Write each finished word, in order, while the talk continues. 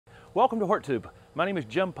Welcome to HortTube. My name is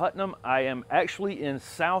Jim Putnam. I am actually in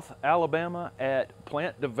South Alabama at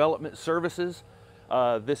Plant Development Services.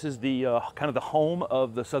 This is the kind of the home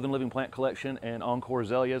of the Southern Living Plant Collection and Encore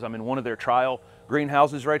Azaleas. I'm in one of their trial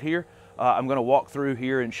greenhouses right here. I'm going to walk through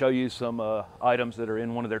here and show you some items that are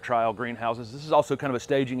in one of their trial greenhouses. This is also kind of a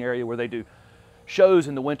staging area where they do shows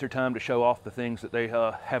in the wintertime to show off the things that they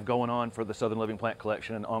have going on for the Southern Living Plant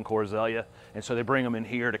Collection and Encore Azalea. And so they bring them in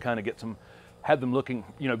here to kind of get some, have them looking,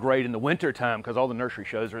 great in the winter time, because all the nursery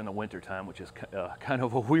shows are in the winter time, which is kind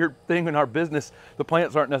of a weird thing in our business. The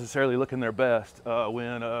plants aren't necessarily looking their best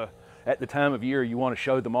when at the time of year you want to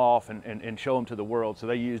show them off and show them to the world. So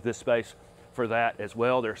they use this space for that as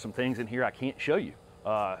well. There's some things in here I can't show you,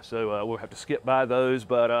 so we'll have to skip by those.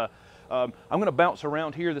 But I'm going to bounce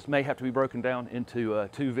around here. This may have to be broken down into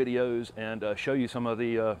 2 videos and show you some of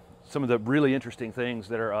the really interesting things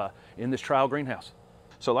that are in this trial greenhouse.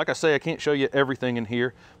 So like I say, I can't show you everything in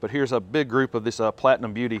here, but here's a big group of this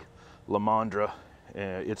Platinum Beauty Lamandra.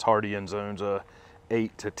 It's hardy in zones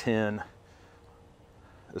 8 to 10.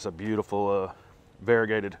 It's a beautiful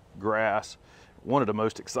variegated grass. One of the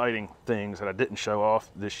most exciting things that I didn't show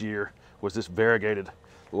off this year was this variegated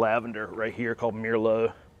lavender right here called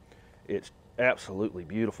Merlot. It's absolutely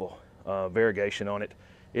beautiful variegation on it.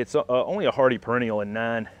 It's only a hardy perennial in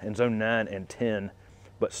zone 9 and 10,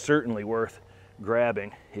 but certainly worth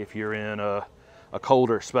grabbing if you're in a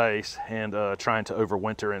colder space and trying to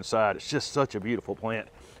overwinter inside. It's just such a beautiful plant,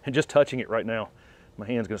 and just touching it right now, my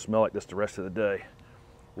hand's gonna smell like this the rest of the day.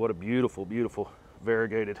 What a beautiful, beautiful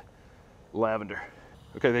variegated lavender.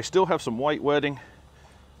 Okay, they still have some white wedding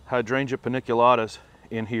hydrangea paniculatas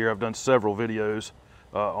in here. I've done several videos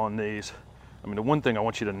on these. I mean, the one thing I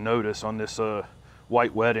want you to notice on this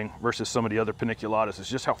white wedding versus some of the other paniculatas is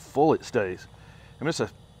just how full it stays. I mean, it's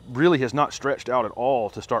really has not stretched out at all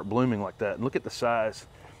to start blooming like that. And look at the size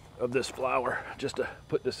of this flower, just to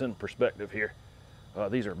put this in perspective here.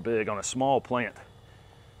 These are big on a small plant.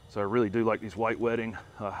 So I really do like these white wedding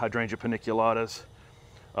hydrangea paniculatas.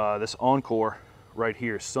 This Encore right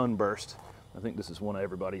here, Sunburst. I think this is one of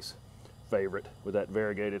everybody's favorite with that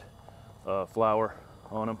variegated flower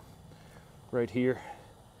on them right here.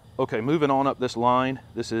 Okay, moving on up this line,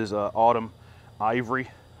 this is Autumn Ivory.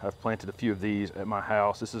 I've planted a few of these at my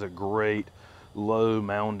house. This is a great low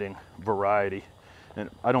mounding variety. And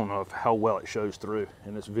I don't know how well it shows through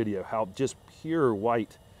in this video, how just pure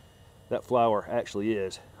white that flower actually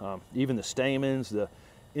is. Even the stamens, the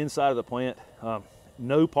inside of the plant,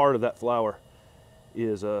 no part of that flower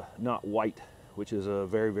is not white, which is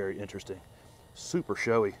very, very interesting. Super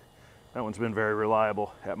showy. That one's been very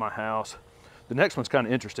reliable at my house. The next one's kind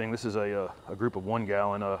of interesting. This is a group of 1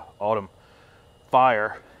 gallon Autumn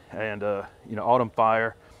Fire, and Autumn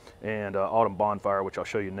Fire and Autumn Bonfire, which I'll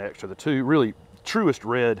show you next, are the 2 really truest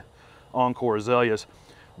red Encore Azaleas.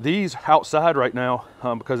 These outside right now,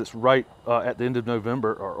 because it's right at the end of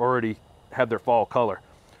November, are already have their fall color,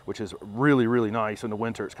 which is really, really nice. In the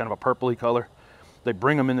winter, it's kind of a purpley color. They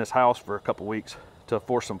bring them in this house for a couple weeks to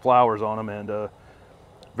force some flowers on them, and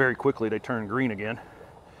very quickly they turn green again,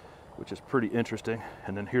 which is pretty interesting.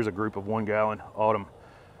 And then here's a group of 1 gallon Autumn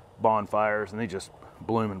Bonfires, and they just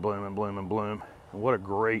bloom and bloom and bloom and bloom. And what a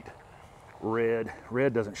great red.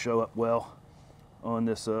 Red doesn't show up well on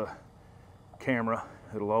this camera.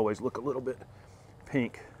 It'll always look a little bit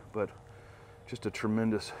pink, but just a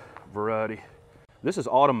tremendous variety. This is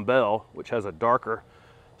Autumn Belle, which has a darker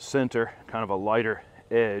center, kind of a lighter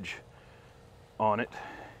edge on it.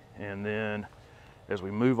 And then as we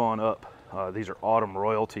move on up, these are Autumn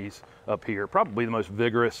Royalties up here. Probably the most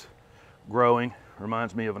vigorous growing.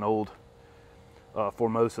 Reminds me of an old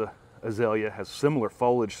Formosa azalea. Has similar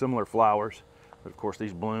foliage, similar flowers, but of course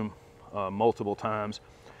these bloom multiple times.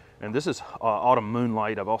 And this is Autumn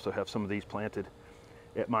Moonlight. I've also have some of these planted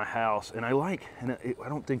at my house, and I like, and I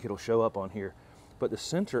don't think it'll show up on here, but the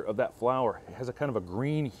center of that flower, it has a kind of a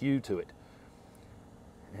green hue to it,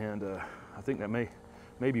 and I think that may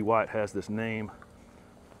be why it has this name,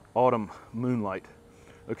 Autumn Moonlight.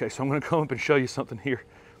 Okay, so I'm going to come up and show you something here.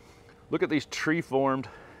 Look at these tree-formed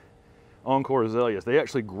Encore Azaleas. They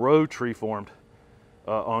actually grow tree-formed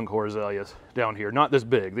Encore Azaleas down here. Not this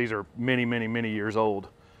big. These are many, many, many years old.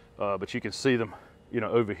 But you can see them,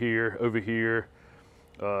 over here,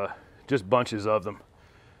 just bunches of them.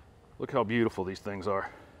 Look how beautiful these things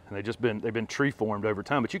are. And they've been tree-formed over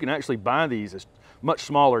time. But you can actually buy these as much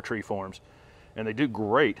smaller tree forms, and they do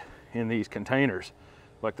great in these containers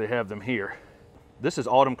like they have them here. This is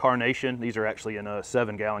Autumn Carnation. These are actually in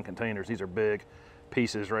 7-gallon containers. These are big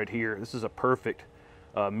pieces right here. This is a perfect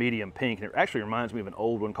medium pink, and it actually reminds me of an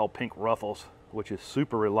old one called Pink Ruffles, which is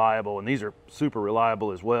super reliable, and these are super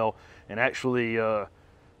reliable as well. And actually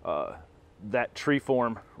that tree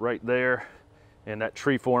form right there and that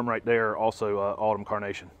tree form right there are also autumn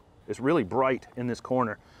carnation. It's really bright in this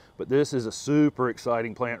corner, but this is a super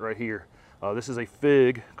exciting plant right here. This is a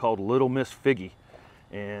fig called Little Miss Figgy,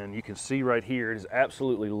 and you can see right here it is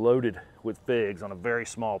absolutely loaded with figs on a very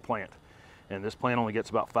small plant. And this plant only gets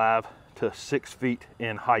about 5 to 6 feet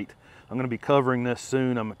in height. I'm going to be covering this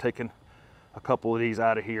soon. I'm taking a couple of these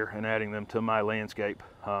out of here and adding them to my landscape.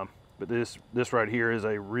 But this right here is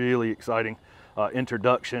a really exciting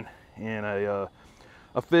introduction and a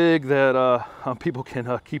fig that people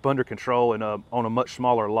can keep under control and on a much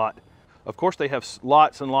smaller lot. Of course, they have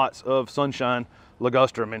lots and lots of sunshine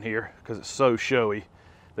ligustrum in here because it's so showy.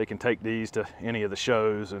 They can take these to any of the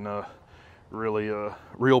shows and really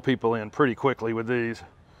reel people in pretty quickly with these.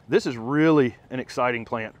 This is really an exciting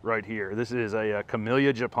plant right here. This is a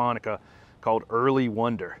Camellia japonica called Early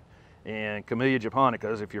Wonder. And Camellia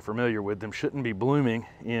japonicas, if you're familiar with them, shouldn't be blooming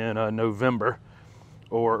in November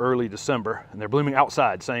or early December. And they're blooming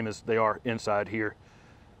outside, same as they are inside here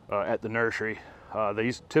at the nursery.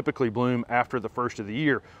 These typically bloom after the first of the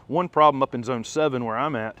year. One problem up in zone 7 where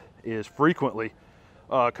I'm at is frequently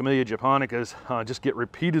Camellia japonicas just get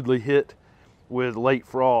repeatedly hit with late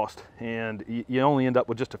frost, and you only end up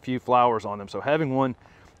with just a few flowers on them. So having one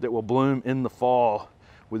that will bloom in the fall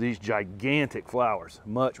with these gigantic flowers,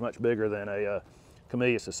 much bigger than a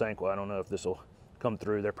Camellia sasanqua. I don't know if this will come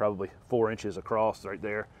through. They're probably 4 inches across right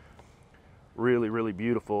there. Really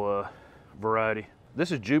beautiful variety.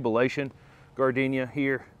 This is Jubilation gardenia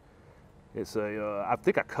here. It's a, I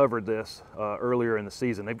think I covered this earlier in the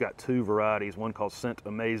season. They've got 2 varieties, one called Scent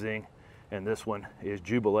Amazing, and this one is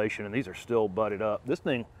Jubilation, and these are still budded up. This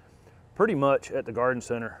thing pretty much at the garden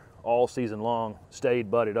center all season long stayed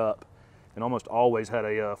budded up and almost always had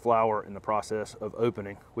a flower in the process of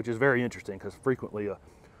opening, which is very interesting because frequently a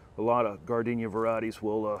lot of gardenia varieties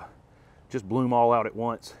will just bloom all out at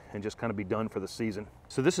once and just kind of be done for the season.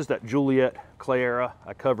 So this is that Juliet Clayera.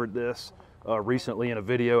 I covered this recently in a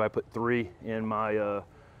video. I put 3 in my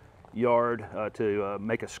yard to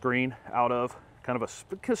make a screen out of. Kind of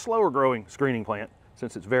a slower growing screening plant.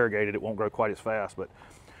 Since it's variegated, it won't grow quite as fast, but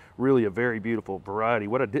really a very beautiful variety.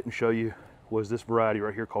 What I didn't show you was this variety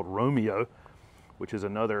right here called Romeo, which is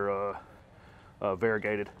another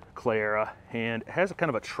variegated Clayera, and it has a kind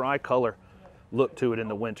of a tricolor look to it in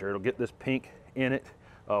the winter. It'll get this pink in it,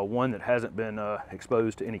 one that hasn't been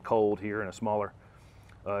exposed to any cold here in a smaller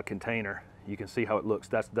container. You can see how it looks.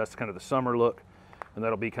 That's kind of the summer look, and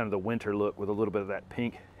that'll be kind of the winter look with a little bit of that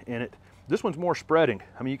pink in it. This one's more spreading.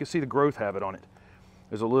 I mean, you can see the growth habit on it.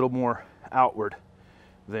 There's a little more outward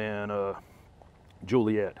than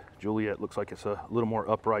Juliet. Juliet looks like it's a little more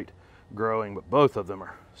upright growing, but both of them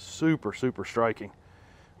are super striking.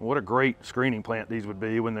 And what a great screening plant these would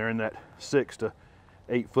be when they're in that 6 to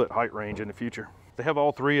 8 foot height range in the future. They have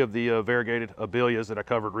all 3 of the variegated abelias that I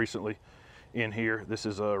covered recently in here. This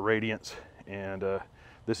is Radiance, and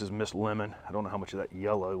this is Miss Lemon. I don't know how much of that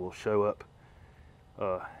yellow will show up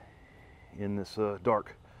in this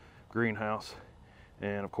dark greenhouse.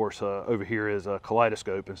 And of course over here is a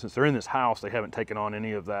Kaleidoscope, and since they're in this house they haven't taken on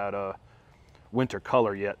any of that winter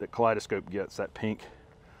color yet that Kaleidoscope gets, that pink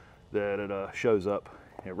that it shows up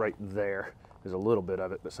right there. There's a little bit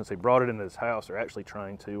of it, but since they brought it into this house, they're actually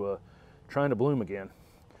trying to bloom again.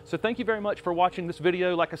 So thank you very much for watching this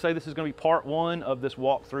video. Like I say, this is going to be part 1 of this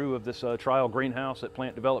walkthrough of this trial greenhouse at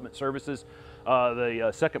Plant Development Services.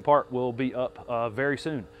 The second part will be up very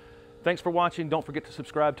soon. Thanks for watching. Don't forget to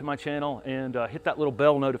subscribe to my channel and hit that little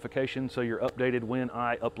bell notification so you're updated when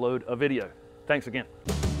I upload a video. Thanks again.